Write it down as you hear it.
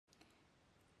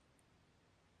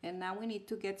And now we need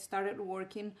to get started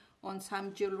working on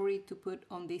some jewelry to put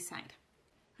on this side.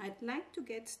 I'd like to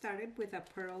get started with a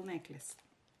pearl necklace.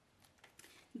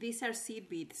 These are seed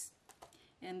beads,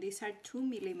 and these are 2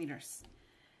 millimeters,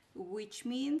 which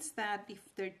means that if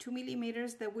they're 2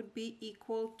 millimeters, that would be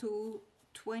equal to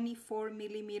 24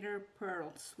 millimeter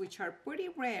pearls, which are pretty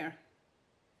rare.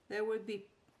 They would be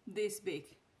this big.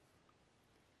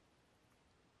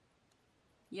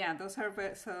 Yeah, those are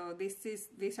so.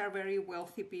 These are very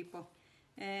wealthy people,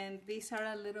 and these are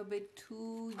a little bit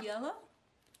too yellow.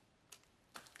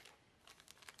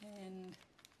 And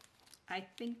I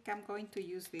think I'm going to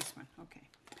use this one. Okay.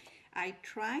 I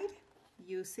tried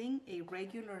using a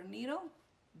regular needle,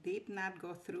 did not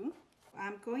go through.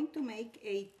 I'm going to make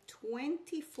a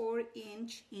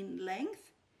 24-inch in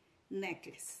length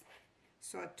necklace.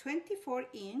 So a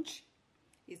 24-inch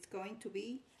is going to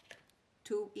be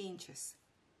 2 inches.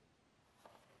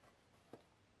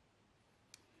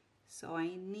 So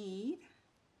I need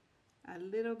a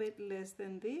little bit less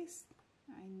than this.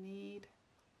 I need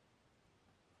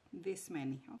this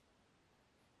many.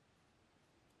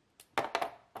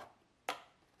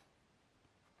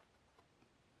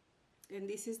 And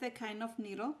this is the kind of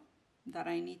needle that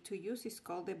I need to use. It's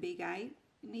called the big eye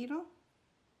needle.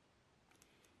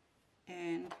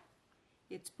 And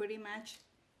it's pretty much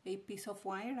a piece of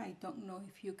wire. I don't know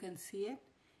if you can see it.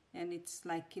 And it's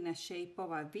like in a shape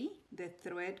of a V. The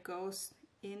thread goes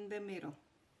in the middle.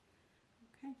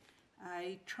 Okay.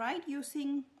 I tried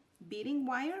using beading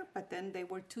wire, but then they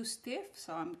were too stiff,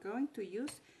 so I'm going to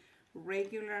use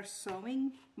regular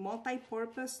sewing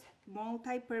multi-purpose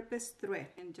thread,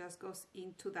 and just goes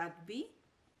into that V.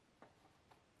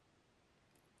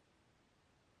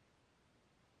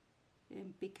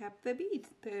 And pick up the beads,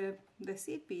 the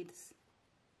seed beads.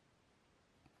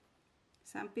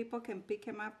 Some people can pick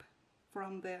them up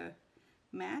from the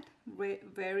mat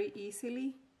very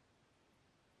easily.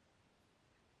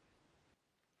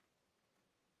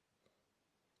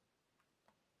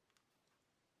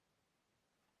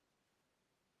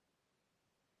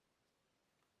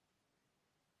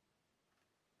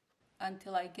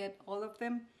 Until I get all of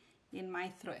them in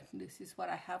my thread. This is what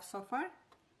I have so far.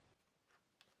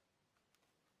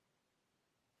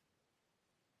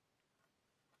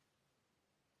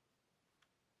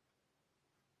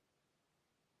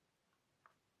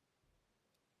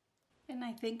 And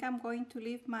I think I'm going to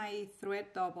leave my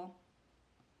thread double.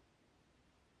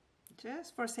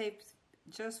 Just for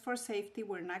safety,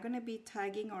 we're not going to be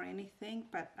tagging or anything,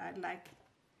 but I like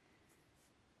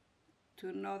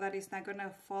to know that it's not going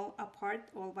to fall apart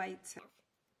all by itself.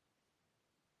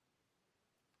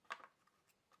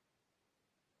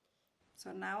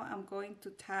 So now I'm going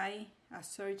to tie a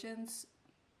surgeon's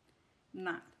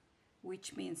knot,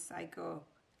 which means I go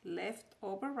left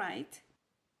over right,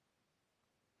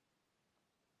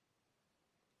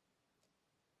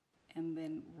 and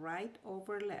then right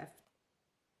over left.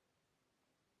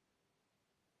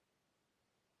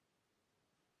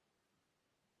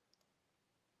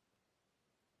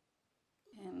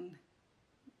 And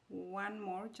one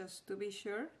more just to be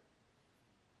sure,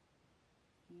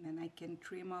 and then I can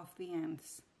trim off the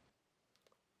ends.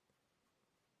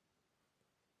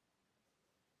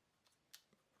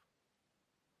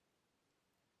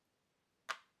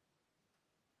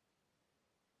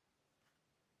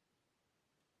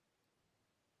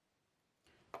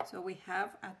 So we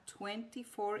have a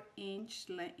 24-inch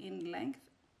in length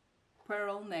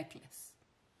pearl necklace.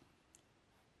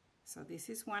 So this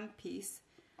is one piece.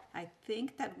 I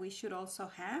think that we should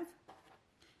also have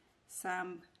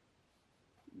some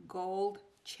gold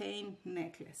chain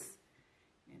necklace.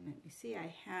 And let me see,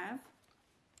 I have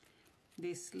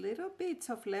these little bits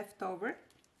of leftover,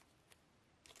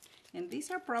 and these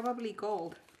are probably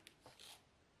gold.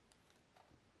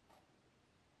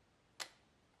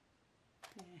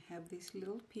 I have this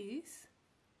little piece.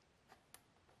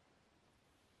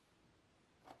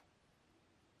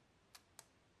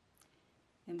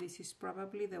 And this is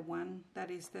probably the one that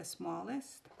is the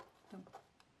smallest, the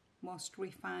most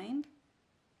refined.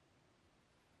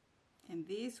 And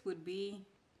this would be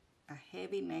a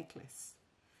heavy necklace.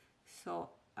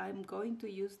 So I'm going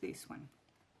to use this one.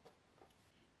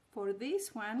 For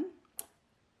this one,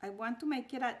 I want to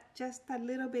make it just a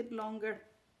little bit longer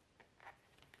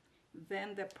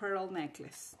than the pearl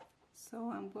necklace.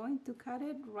 So I'm going to cut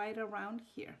it right around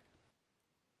here.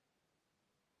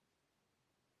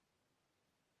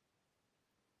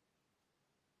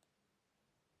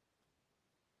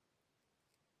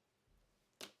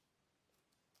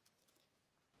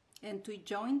 And to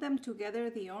join them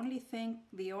together, the only thing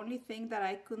that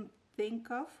I could think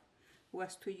of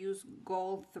was to use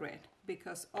gold thread,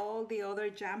 because all the other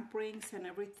jump rings and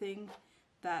everything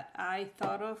that I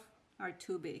thought of are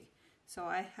too big. So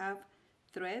I have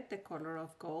thread the color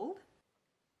of gold.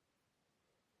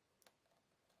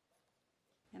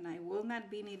 And I will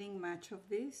not be needing much of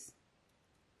this.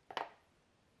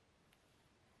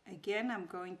 Again, I'm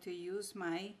going to use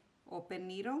my open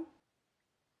needle.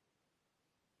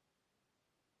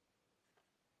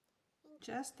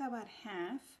 Just about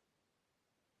half.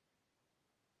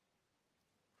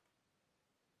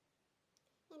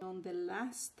 On the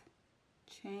last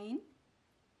chain,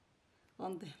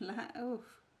 on the oh,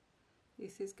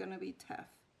 this is gonna be tough.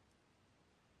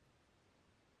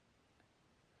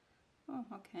 Oh,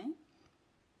 okay.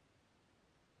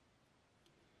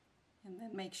 And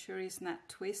then make sure it's not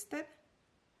twisted.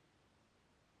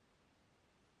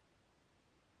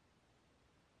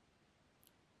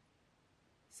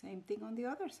 Same thing on the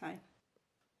other side.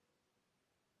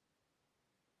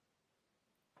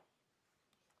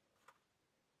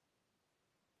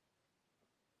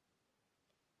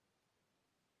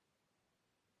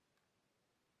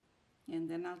 And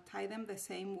then I'll tie them the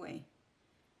same way.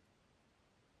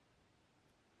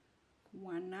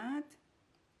 One knot,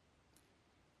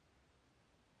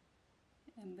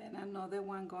 and then another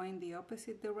one going the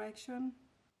opposite direction.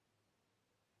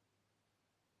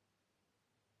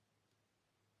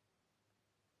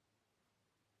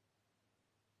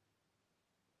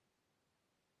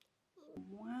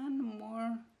 One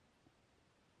more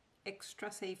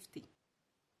extra safety.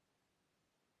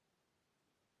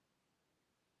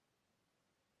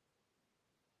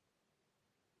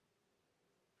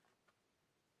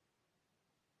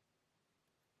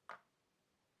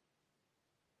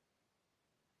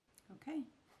 Okay,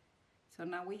 so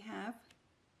now we have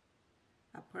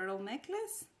a pearl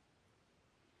necklace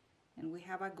and we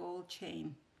have a gold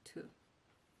chain too.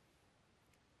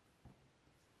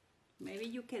 Maybe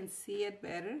you can see it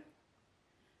better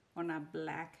on a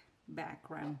black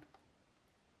background.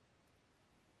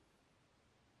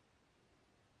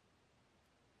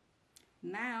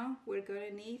 Now we're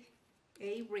going to need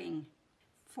a ring.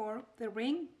 For the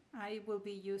ring, I will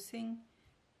be using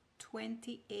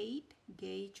 28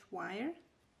 gauge wire.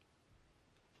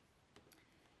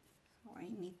 So I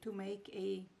need to make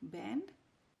a band.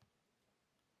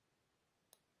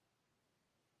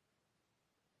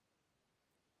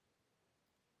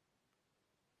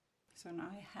 So now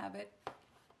I have it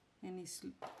and it's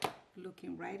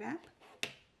looking right up.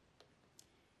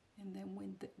 And then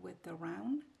with the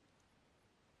round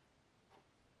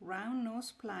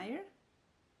nose plier,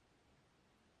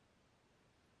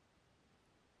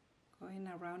 going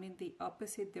around in the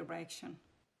opposite direction.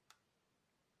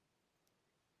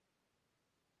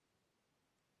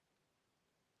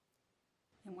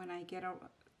 And when I get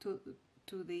to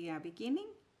the beginning,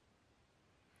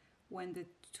 when the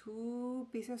two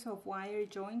pieces of wire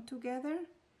join together,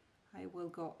 I will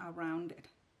go around it.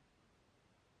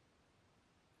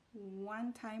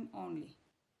 One time only.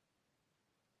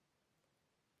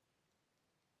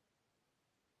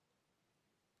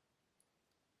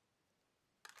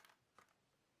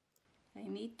 I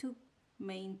need to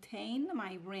maintain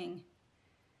my ring,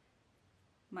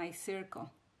 my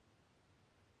circle.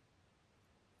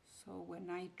 So when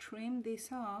I trim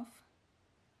this off,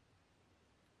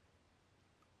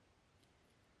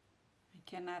 I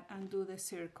cannot undo the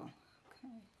circle.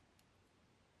 Okay.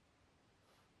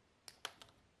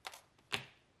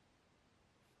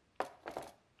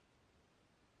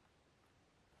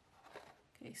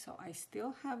 Okay, so I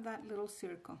still have that little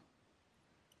circle.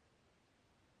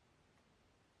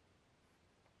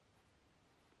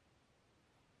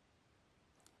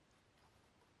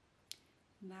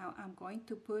 Now I'm going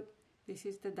to put, this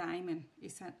is the diamond,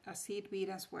 it's a seed bead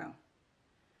as well.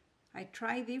 I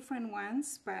try different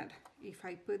ones, but if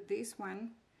I put this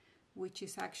one, which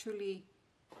is actually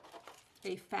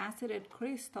a faceted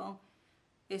crystal,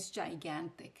 it's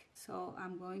gigantic. So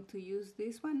I'm going to use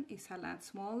this one, it's a lot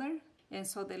smaller. And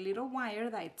so the little wire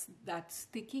that's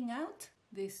sticking out,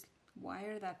 this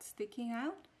wire that's sticking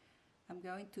out, I'm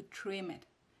going to trim it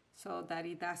so that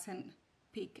it doesn't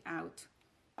peek out.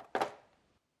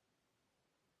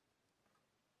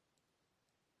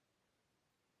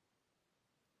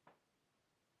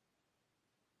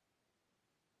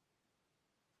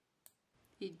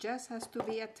 It just has to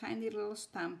be a tiny little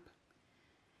stump.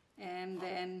 And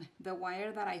then the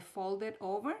wire that I folded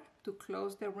over to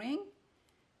close the ring,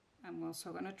 I'm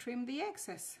also going to trim the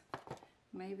excess.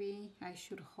 Maybe I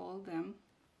should hold them.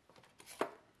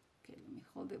 Okay, let me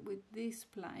hold it with these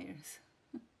pliers.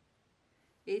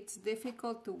 It's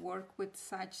difficult to work with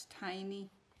such tiny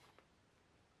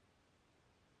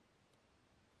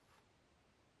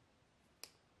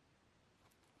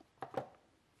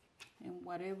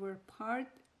whatever part,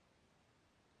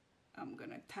 I'm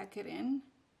gonna tuck it in.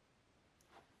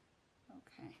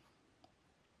 Okay.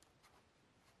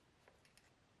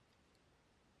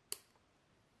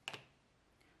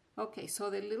 Okay, so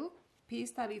the little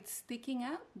piece that it's sticking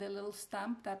out, the little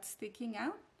stump that's sticking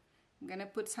out, I'm gonna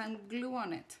put some glue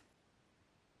on it.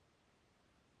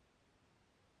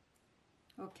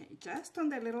 Okay, just on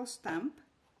the little stump,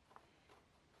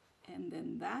 and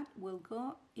then that will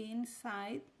go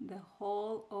inside the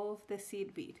hole of the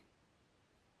seed bead.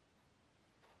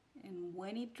 And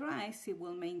when it dries, it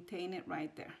will maintain it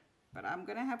right there. But I'm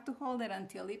gonna have to hold it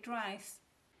until it dries.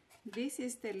 This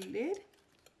is the lid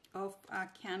of a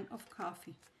can of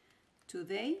coffee.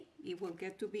 Today, it will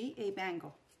get to be a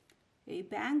bangle. A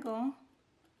bangle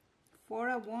for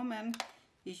a woman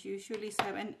is usually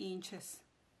 7 inches.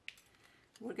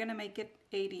 We're gonna make it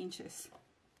 8 inches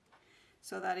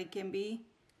so that it can be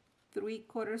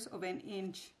 3/4 of an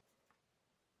inch.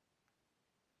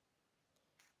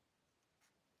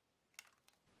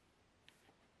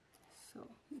 So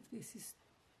if this is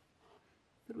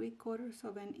 3/4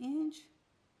 of an inch,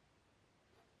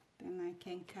 then I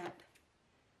can cut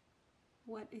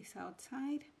what is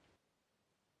outside.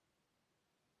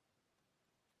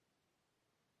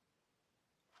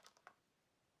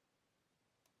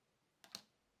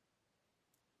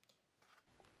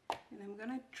 And I'm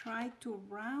gonna try to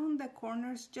round the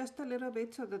corners just a little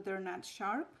bit so that they're not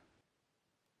sharp.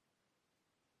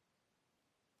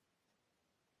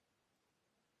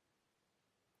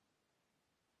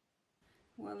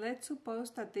 Well, let's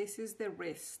suppose that this is the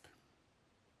wrist.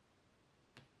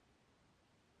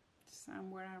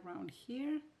 Somewhere around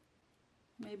here,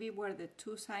 maybe where the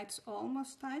two sides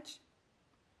almost touch.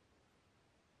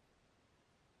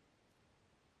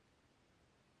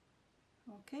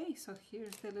 Okay, so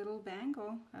here's the little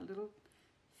bangle, a little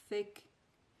thick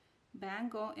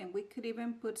bangle, and we could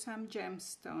even put some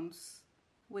gemstones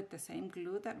with the same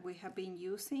glue that we have been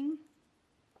using.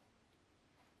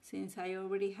 Since I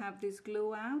already have this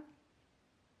glue out,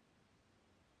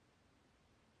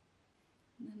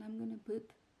 then I'm gonna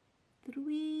put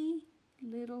 3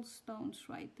 little stones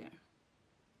right there.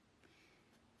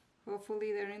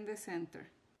 Hopefully they're in the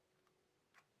center.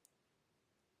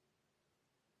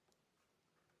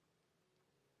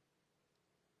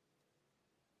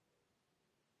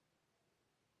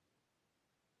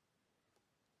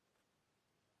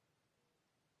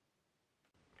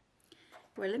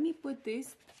 Well, let me put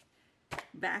this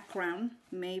background.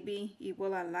 Maybe it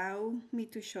will allow me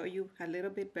to show you a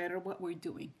little bit better what we're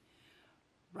doing.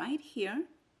 Right here,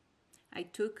 I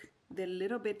took the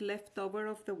little bit left over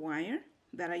of the wire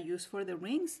that I used for the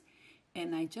rings,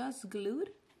 and I just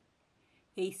glued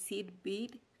a seed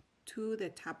bead to the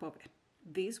top of it.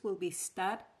 These will be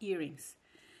stud earrings.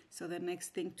 So the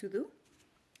next thing to do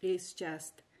is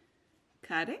just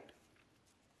cut it.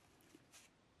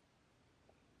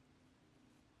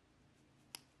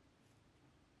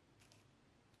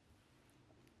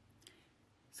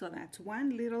 So that's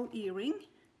one little earring,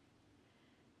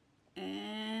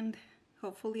 and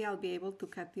hopefully I'll be able to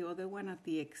cut the other one at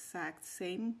the exact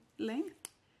same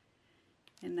length.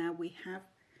 And now we have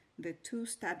the 2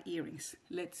 stud earrings.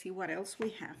 Let's see what else we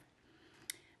have.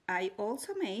 I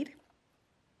also made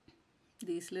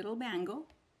this little bangle.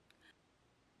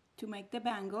 To make the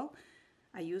bangle,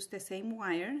 I used the same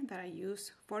wire that I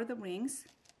used for the rings,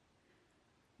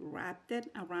 wrapped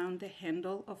it around the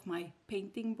handle of my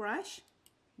painting brush.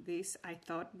 This I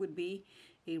thought would be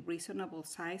a reasonable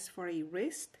size for a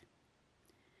wrist.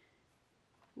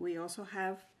 We also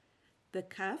have the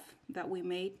cuff that we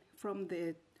made from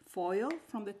the foil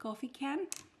from the coffee can.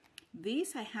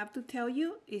 This, I have to tell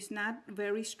you, is not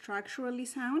very structurally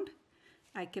sound.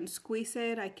 I can squeeze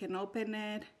it, I can open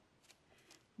it.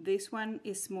 This one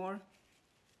is more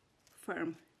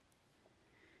firm.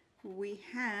 We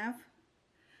have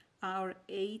our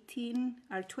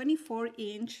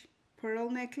 24-inch pearl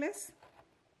necklace.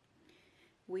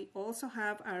 We also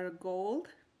have our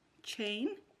gold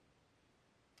chain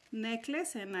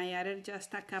necklace, and I added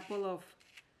just a couple of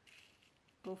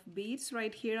beads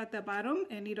right here at the bottom,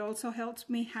 and it also helps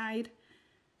me hide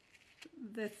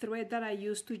the thread that I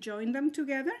used to join them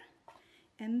together.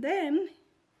 And then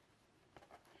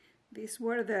these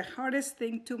were the hardest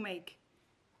thing to make.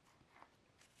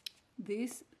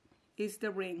 This is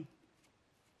the ring.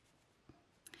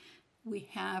 We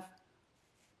have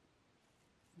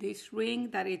this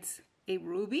ring that it's a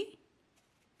ruby,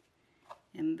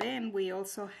 and then we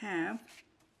also have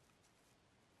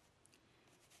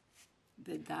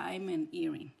the diamond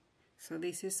earring. So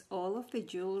this is all of the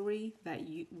jewelry that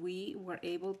we were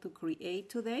able to create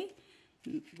today.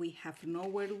 we have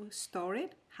nowhere to store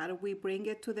it. How do we bring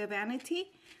it to the vanity?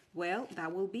 Well,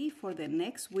 that will be for the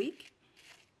next week.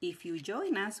 If you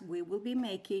join us, we will be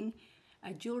making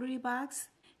a jewelry box,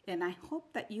 and I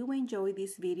hope that you enjoy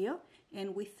this video,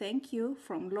 and we thank you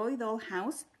from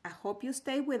Dollhouse. I hope you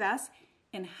stay with us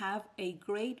and have a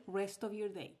great rest of your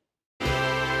day.